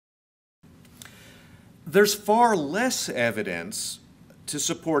There's far less evidence to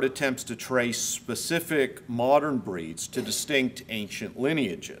support attempts to trace specific modern breeds to distinct ancient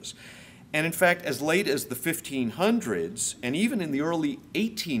lineages. And in fact, as late as the 1500s, and even in the early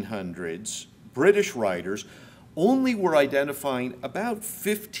 1800s, British writers only were identifying about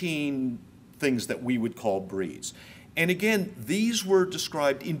 15 things that we would call breeds. And again, these were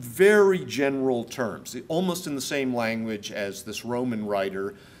described in very general terms, almost in the same language as this Roman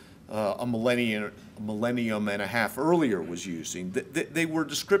writer a millennium and a half earlier was using. They were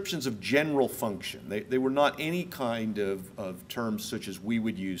descriptions of general function. They were not any kind of terms such as we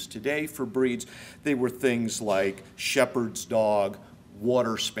would use today for breeds. They were things like shepherd's dog,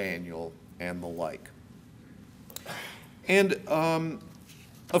 water spaniel, and the like. And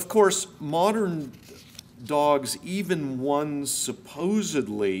of course, modern dogs, even ones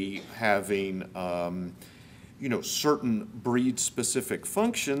supposedly having certain breed-specific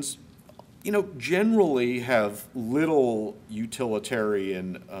functions, generally have little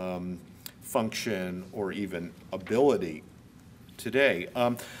utilitarian function or even ability today.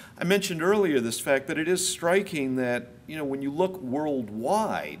 I mentioned earlier this fact that it is striking that, when you look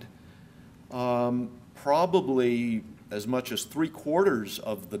worldwide, probably as much as 3/4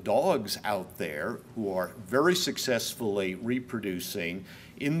 of the dogs out there who are very successfully reproducing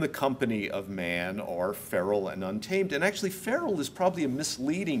in the company of man are feral and untamed. And actually, feral is probably a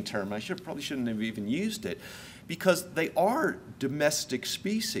misleading term. I probably shouldn't have even used it, because they are domestic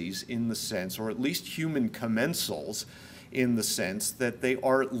species in the sense, or at least human commensals, in the sense that they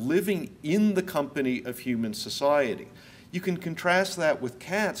are living in the company of human society. You can contrast that with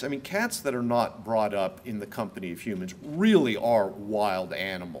cats. I mean, cats that are not brought up in the company of humans really are wild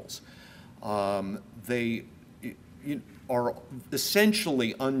animals. They are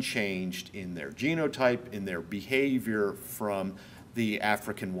essentially unchanged in their genotype, in their behavior from the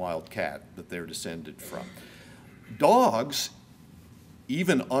African wild cat that they're descended from. Dogs,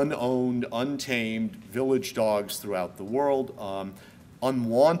 even unowned, untamed village dogs throughout the world,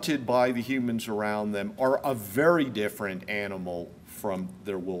 unwanted by the humans around them, are a very different animal from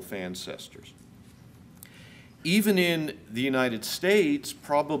their wolf ancestors. Even in the United States,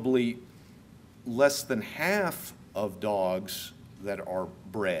 probably less than half of dogs that are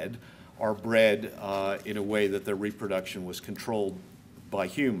bred in a way that their reproduction was controlled by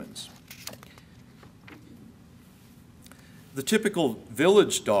humans. The typical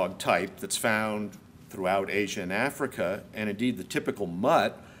village dog type that's found throughout Asia and Africa, and indeed the typical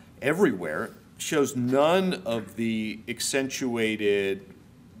mutt everywhere, shows none of the accentuated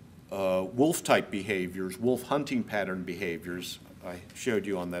wolf-type behaviors, wolf hunting pattern behaviors I showed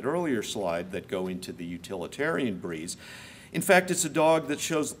you on that earlier slide that go into the utilitarian breeds. In fact, it's a dog that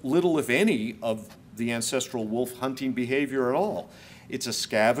shows little, if any, of the ancestral wolf hunting behavior at all. It's a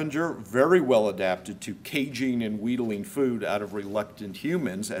scavenger, very well adapted to caging and wheedling food out of reluctant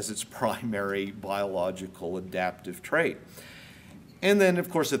humans as its primary biological adaptive trait. And then, of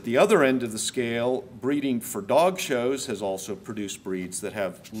course, at the other end of the scale, breeding for dog shows has also produced breeds that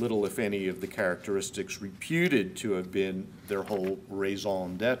have little, if any, of the characteristics reputed to have been their whole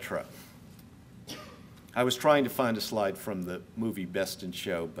raison d'etre. I was trying to find a slide from the movie Best in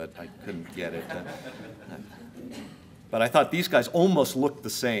Show, but I couldn't get it. But I thought these guys almost looked the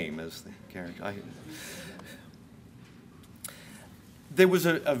same as the character. There was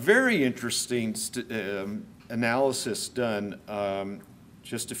a very interesting analysis done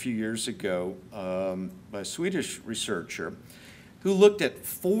just a few years ago by a Swedish researcher who looked at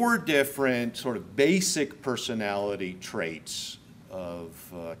 4 different sort of basic personality traits of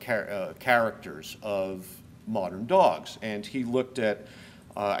characters of modern dogs. And he looked at,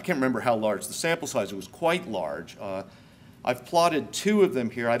 I can't remember how large the sample size, it was quite large. I've plotted 2 of them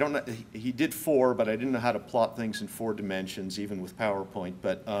here. I don't know, he did 4, but I didn't know how to plot things in 4 dimensions, even with PowerPoint.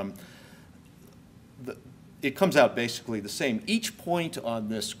 But it comes out basically the same. Each point on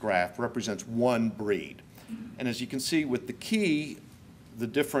this graph represents one breed. And as you can see with the key, the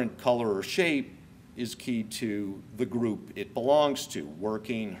different color or shape is key to the group it belongs to: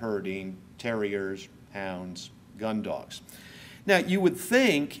 working, herding, terriers, hounds, gun dogs. Now, you would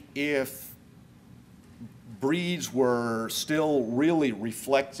think if breeds were still really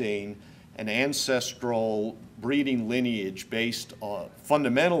reflecting an ancestral breeding lineage based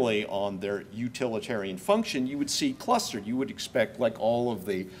fundamentally on their utilitarian function, you would see clustered. You would expect, like all of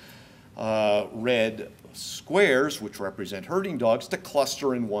the red squares, which represent herding dogs, to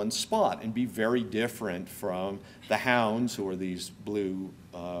cluster in one spot and be very different from the hounds, who are these blue,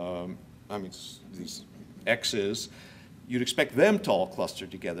 these X's. You'd expect them to all cluster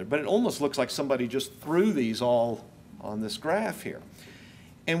together, but it almost looks like somebody just threw these all on this graph here.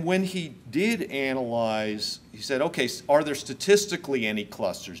 And when he did analyze, he said, okay, are there statistically any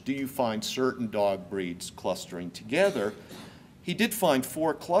clusters? Do you find certain dog breeds clustering together? He did find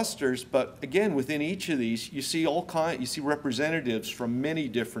 4 clusters, but again, within each of these, you see you see representatives from many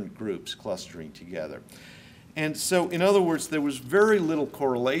different groups clustering together. And so, in other words, there was very little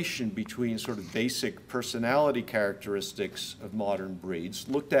correlation between sort of basic personality characteristics of modern breeds,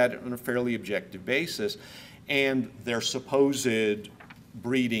 looked at on a fairly objective basis, and their supposed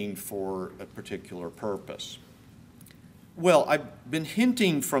breeding for a particular purpose. Well, I've been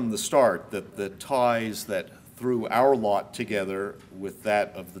hinting from the start that the ties that threw our lot together with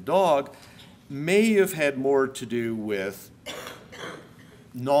that of the dog may have had more to do with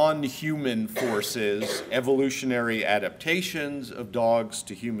non-human forces, evolutionary adaptations of dogs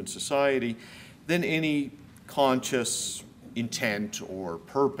to human society, than any conscious intent or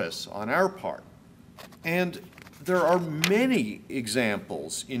purpose on our part. And there are many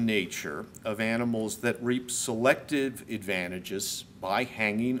examples in nature of animals that reap selective advantages by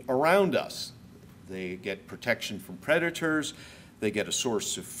hanging around us. They get protection from predators, they get a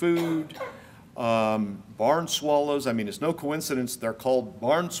source of food. Barn swallows, I mean, it's no coincidence they're called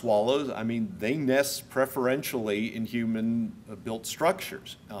barn swallows. I mean, they nest preferentially in human-built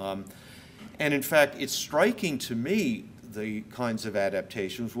structures. And in fact, it's striking to me, the kinds of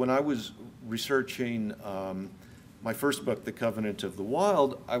adaptations. When I was researching my first book, The Covenant of the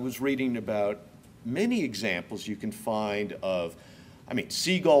Wild, I was reading about many examples you can find of, I mean,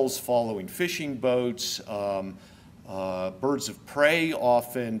 seagulls following fishing boats, birds of prey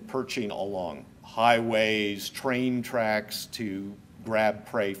often perching along highways, train tracks to grab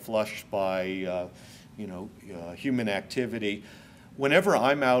prey flushed by human activity. Whenever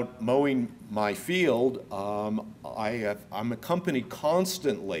I'm out mowing my field, I'm accompanied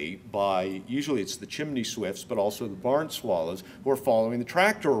constantly by, usually it's the chimney swifts, but also the barn swallows, who are following the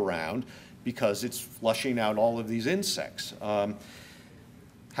tractor around because it's flushing out all of these insects.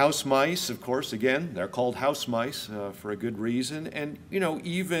 House mice, of course, again, they're called house mice for a good reason. And,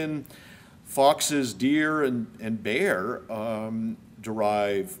 even foxes, deer, and bear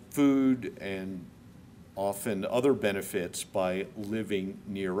derive food and often other benefits by living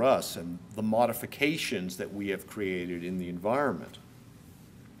near us and the modifications that we have created in the environment.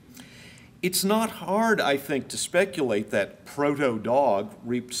 It's not hard, I think, to speculate that proto-dog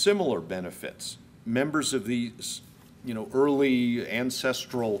reaped similar benefits. Members of these early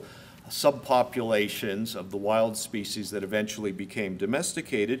ancestral subpopulations of the wild species that eventually became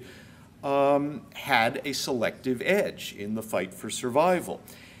domesticated had a selective edge in the fight for survival.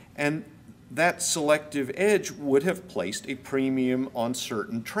 And that selective edge would have placed a premium on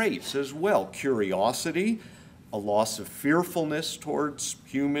certain traits as well. Curiosity, a loss of fearfulness towards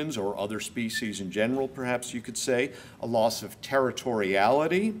humans or other species in general, perhaps you could say, a loss of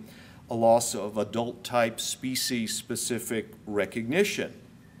territoriality, a loss of adult-type species-specific recognition.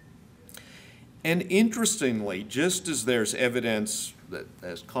 And interestingly, just as there's evidence that,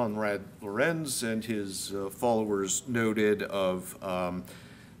 as Konrad Lorenz and his followers noted, of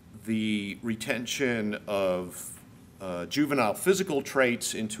the retention of juvenile physical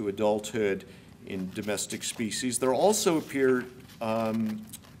traits into adulthood in domestic species, there also appeared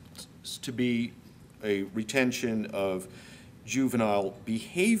to be a retention of juvenile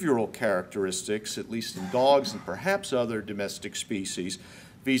behavioral characteristics, at least in dogs and perhaps other domestic species,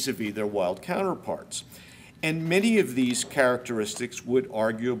 vis-a-vis their wild counterparts. And many of these characteristics would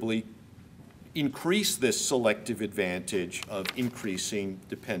arguably increase this selective advantage of increasing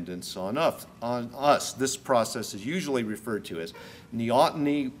dependence on us. This process is usually referred to as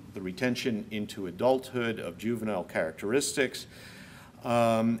neoteny, the retention into adulthood of juvenile characteristics.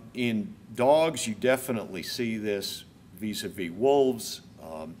 In dogs, you definitely see this vis-a-vis wolves,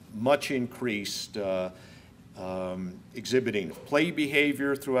 much increased exhibiting of play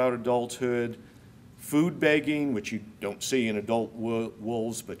behavior throughout adulthood, food begging, which you don't see in adult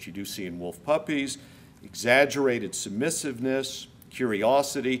wolves, but you do see in wolf puppies, exaggerated submissiveness,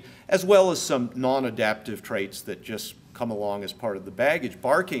 curiosity, as well as some non-adaptive traits that just come along as part of the baggage.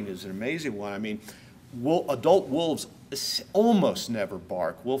 Barking is an amazing one. I mean, adult wolves almost never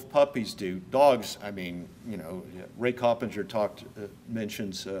bark. Wolf puppies do. Dogs, I mean, Ray Coppinger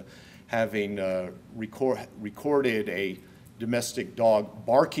mentions having recorded a domestic dog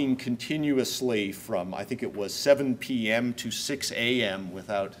barking continuously from, I think it was 7 p.m. to 6 a.m.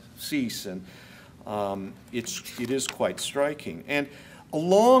 without cease, and it is quite striking. And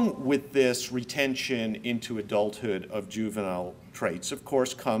along with this retention into adulthood of juvenile traits, of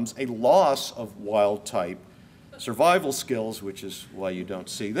course, comes a loss of wild-type survival skills, which is why you don't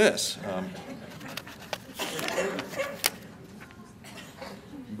see this.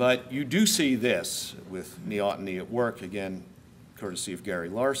 But you do see this with neoteny at work, again, courtesy of Gary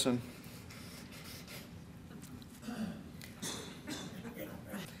Larson.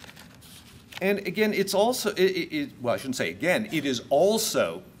 And again, it's also, well, I shouldn't say again, it is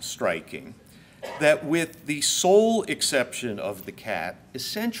also striking that with the sole exception of the cat,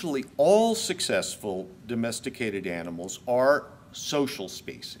 essentially all successful domesticated animals are social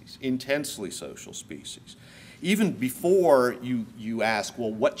species, intensely social species. Even before you ask,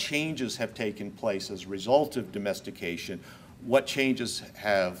 well, what changes have taken place as a result of domestication? What changes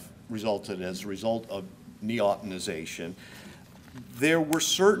have resulted as a result of neotenization? There were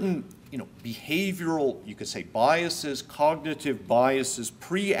certain behavioral, you could say, biases, cognitive biases,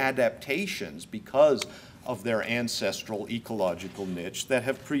 pre-adaptations because of their ancestral ecological niche that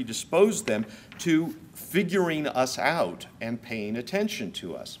have predisposed them to figuring us out and paying attention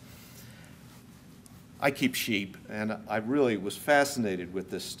to us. I keep sheep, and I really was fascinated with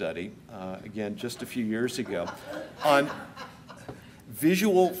this study, again, just a few years ago, on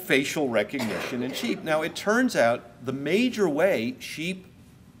visual facial recognition in sheep. Now, it turns out the major way sheep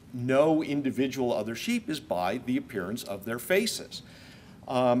know individual other sheep is by the appearance of their faces.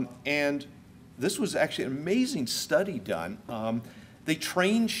 And this was actually an amazing study done. They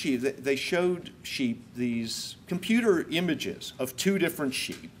trained sheep, they showed sheep these computer images of two different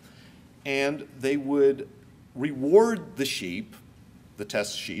sheep, and they would reward the sheep, the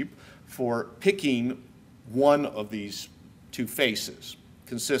test sheep, for picking one of these two faces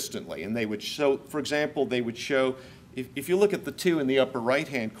consistently. And they would show, for example, they would show, if you look at the two in the upper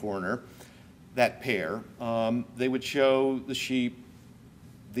right-hand corner, that pair, they would show the sheep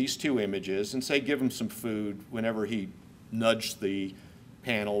these two images and say give him some food whenever he nudged the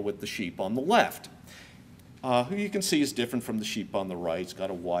panel with the sheep on the left. Who you can see is different from the sheep on the right. It's got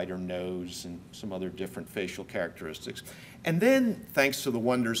a wider nose and some other different facial characteristics. And then, thanks to the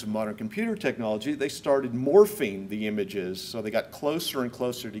wonders of modern computer technology, they started morphing the images, so they got closer and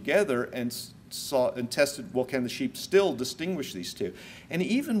closer together and saw and tested, well, can the sheep still distinguish these two? And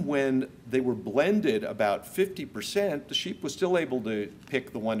even when they were blended about 50%, the sheep was still able to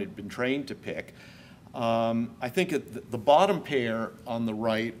pick the one it had been trained to pick. I think the bottom pair on the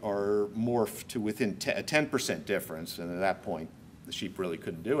right are morphed to within a 10% difference, and at that point, the sheep really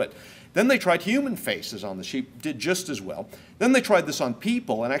couldn't do it. Then they tried human faces on the sheep, did just as well. Then they tried this on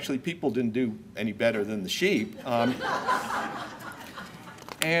people, and actually people didn't do any better than the sheep.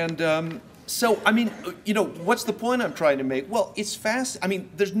 So, I mean, what's the point I'm trying to make? Well, it's fast. I mean,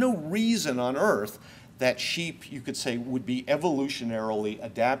 there's no reason on Earth that sheep, you could say, would be evolutionarily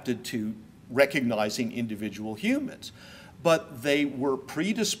adapted to recognizing individual humans. But they were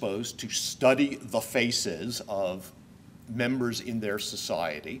predisposed to study the faces of members in their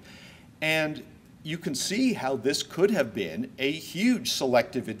society. And you can see how this could have been a huge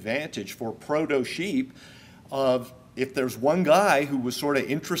selective advantage for proto-sheep of if there's one guy who was sort of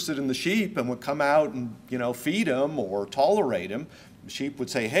interested in the sheep and would come out and, feed him or tolerate him, the sheep would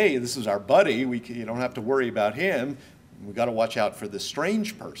say, hey, this is our buddy. You don't have to worry about him. We've got to watch out for this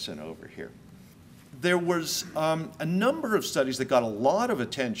strange person over here. There was a number of studies that got a lot of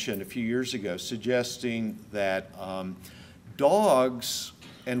attention a few years ago suggesting that dogs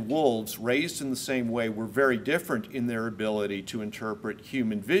and wolves raised in the same way were very different in their ability to interpret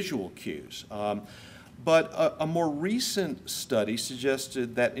human visual cues. But a more recent study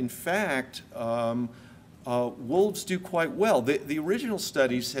suggested that, in fact, wolves do quite well. The original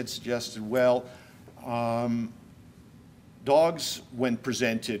studies had suggested, well, dogs, when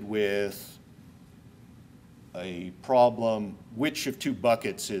presented with a problem, which of two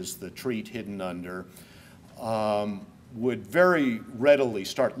buckets is the treat hidden under, would very readily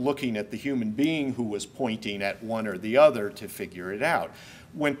start looking at the human being who was pointing at one or the other to figure it out.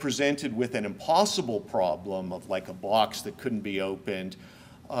 When presented with an impossible problem of like a box that couldn't be opened,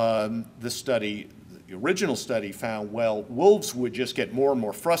 the original study found, well, wolves would just get more and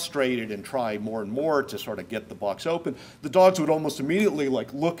more frustrated and try more and more to sort of get the box open. The dogs would almost immediately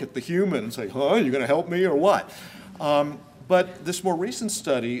like look at the human and say, huh, you gonna help me or what? But this more recent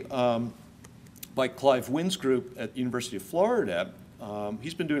study by Clive Wynn's group at the University of Florida,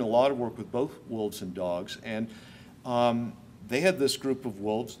 he's been doing a lot of work with both wolves and dogs, and they had this group of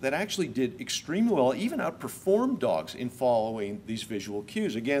wolves that actually did extremely well, even outperformed dogs in following these visual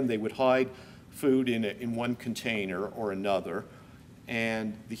cues. Again, they would hide food in one container or another,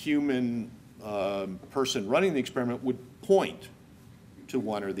 and the human person running the experiment would point to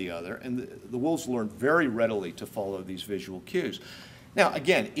one or the other, and the wolves learned very readily to follow these visual cues. Now,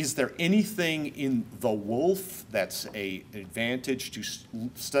 again, is there anything in the wolf that's an advantage to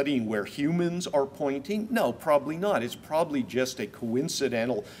studying where humans are pointing? No, probably not. It's probably just a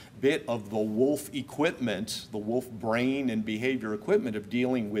coincidental bit of the wolf equipment, the wolf brain and behavior equipment of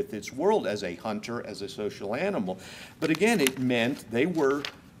dealing with its world as a hunter, as a social animal. But again, it meant they were,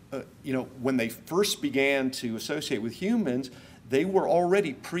 when they first began to associate with humans, they were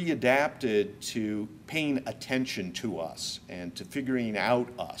already pre-adapted to paying attention to us and to figuring out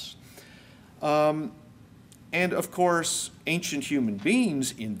us. And of course, ancient human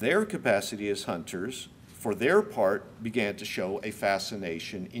beings, in their capacity as hunters, for their part, began to show a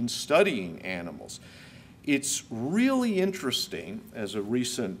fascination in studying animals. It's really interesting, as a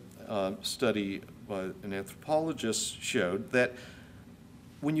recent study by an anthropologist showed, that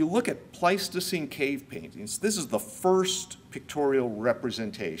when you look at Pleistocene cave paintings, this is the first pictorial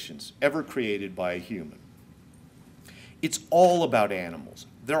representations ever created by a human. It's all about animals.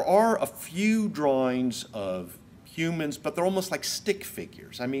 There are a few drawings of humans, but they're almost like stick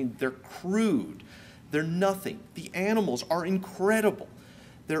figures. I mean, they're crude. They're nothing. The animals are incredible.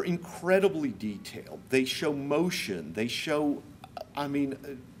 They're incredibly detailed. They show motion. They show,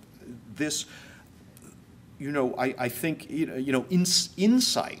 this, I think,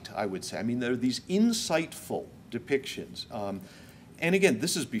 insight, I would say. I mean, there are these insightful depictions. And again,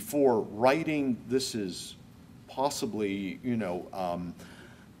 this is before writing. This is possibly,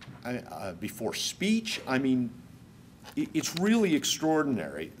 before speech. I mean, it's really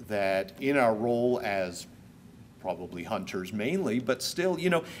extraordinary that in our role as probably hunters mainly, but still,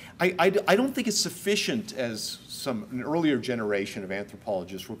 I don't think it's sufficient, as an earlier generation of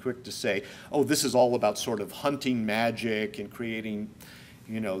anthropologists were quick to say, oh, this is all about sort of hunting magic and creating,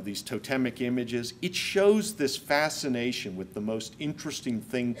 these totemic images. It shows this fascination with the most interesting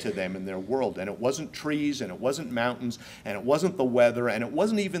thing to them in their world. And it wasn't trees, and it wasn't mountains, and it wasn't the weather, and it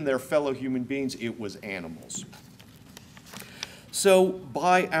wasn't even their fellow human beings, it was animals. So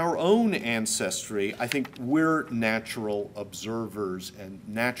by our own ancestry, I think we're natural observers and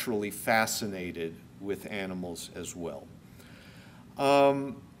naturally fascinated with animals as well.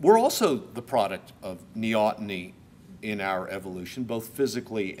 We're also the product of neoteny in our evolution, both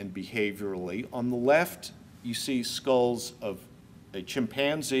physically and behaviorally. On the left, you see skulls of a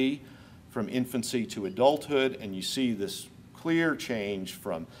chimpanzee from infancy to adulthood, and you see this clear change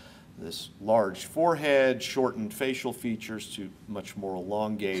from this large forehead, shortened facial features to much more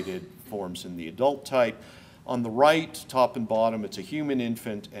elongated forms in the adult type. On the right, top and bottom, it's a human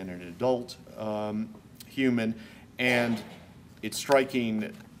infant and an adult human, and it's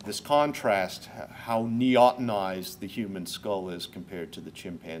striking this contrast, how neotenized the human skull is compared to the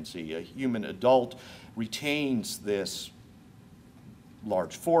chimpanzee. A human adult retains this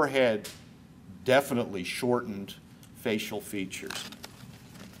large forehead, definitely shortened facial features.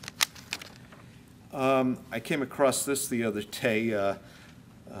 I came across this the other day.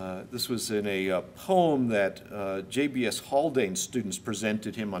 This was in a poem that J.B.S. Haldane's students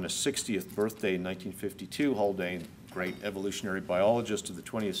presented him on his 60th birthday in 1952. Haldane, great evolutionary biologist of the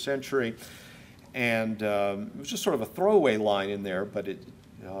 20th century. And it was just sort of a throwaway line in there, but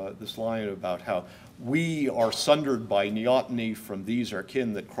this line about how we are sundered by neoteny from these our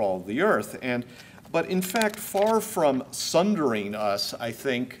kin that crawl the earth. But in fact, far from sundering us, I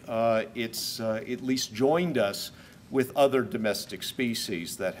think it's at least joined us with other domestic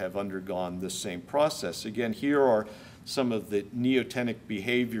species that have undergone this same process. Again, here are some of the neotenic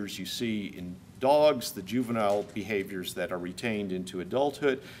behaviors you see in dogs, the juvenile behaviors that are retained into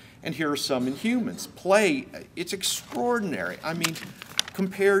adulthood, and here are some in humans. Play, it's extraordinary. I mean,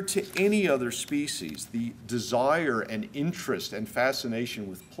 compared to any other species, the desire and interest and fascination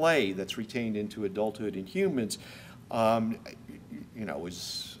with play that's retained into adulthood in humans,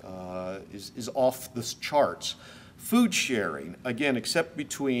 is off the charts. Food sharing, again, except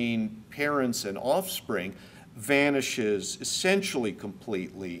between parents and offspring, vanishes essentially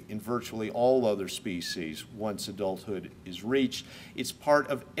completely in virtually all other species once adulthood is reached. It's part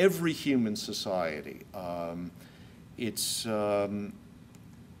of every human society. It's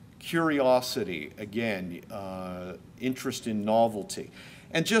curiosity, again, interest in novelty.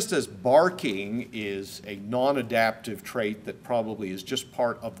 And just as barking is a non-adaptive trait that probably is just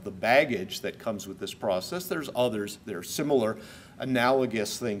part of the baggage that comes with this process, there's others that are similar,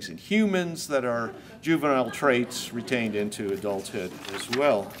 analogous things in humans that are juvenile traits retained into adulthood as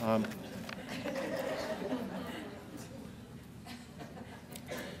well.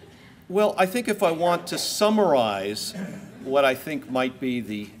 Well, I think if I want to summarize what I think might be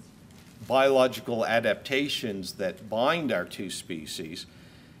the biological adaptations that bind our two species,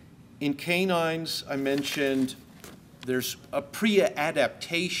 in canines, I mentioned there's a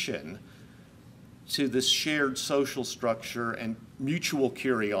pre-adaptation to this shared social structure and mutual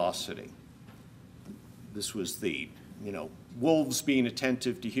curiosity. This was the, wolves being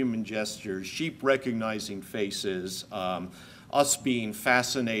attentive to human gestures, sheep recognizing faces, us being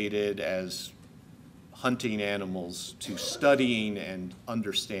fascinated as hunting animals to studying and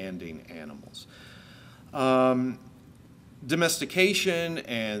understanding animals. Domestication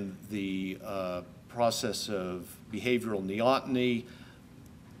and the process of behavioral neoteny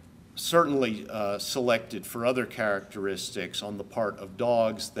certainly selected for other characteristics on the part of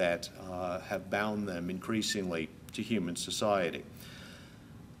dogs that have bound them increasingly to human society.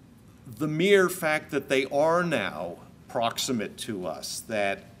 The mere fact that they are now proximate to us,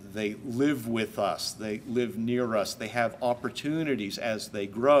 that they live with us, they live near us, they have opportunities as they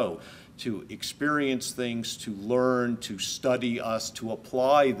grow to experience things, to learn, to study us, to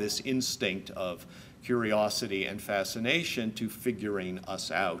apply this instinct of curiosity and fascination to figuring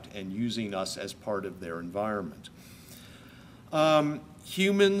us out and using us as part of their environment.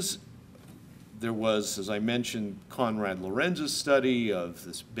 Humans, there was, as I mentioned, Konrad Lorenz's study of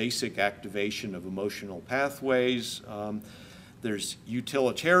this basic activation of emotional pathways. There's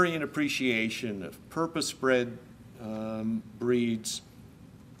utilitarian appreciation of purpose-bred breeds.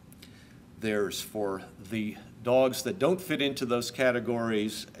 There's, for the dogs that don't fit into those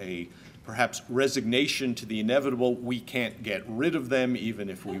categories, a perhaps resignation to the inevitable. We can't get rid of them even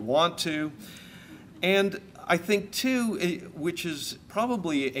if we want to. And I think, too, which is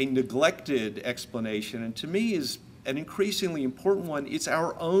probably a neglected explanation, and to me is an increasingly important one, it's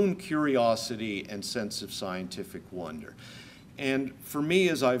our own curiosity and sense of scientific wonder. And for me,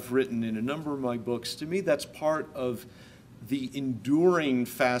 as I've written in a number of my books, to me that's part of the enduring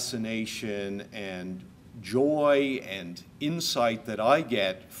fascination and joy and insight that I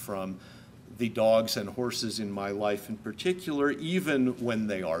get from the dogs and horses in my life in particular, even when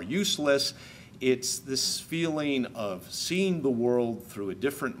they are useless. It's this feeling of seeing the world through a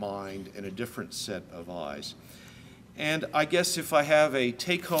different mind and a different set of eyes. And I guess if I have a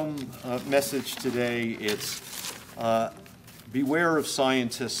take-home message today, it's beware of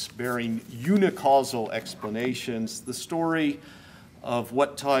scientists bearing unicausal explanations. The story of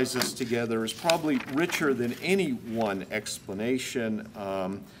what ties us together is probably richer than any one explanation.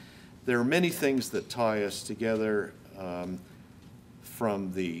 There are many things that tie us together,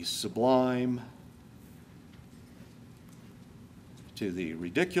 from the sublime to the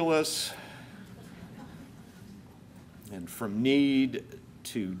ridiculous, and from need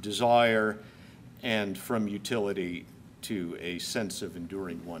to desire, and from utility to a sense of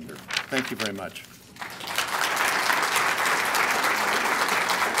enduring wonder. Thank you very much.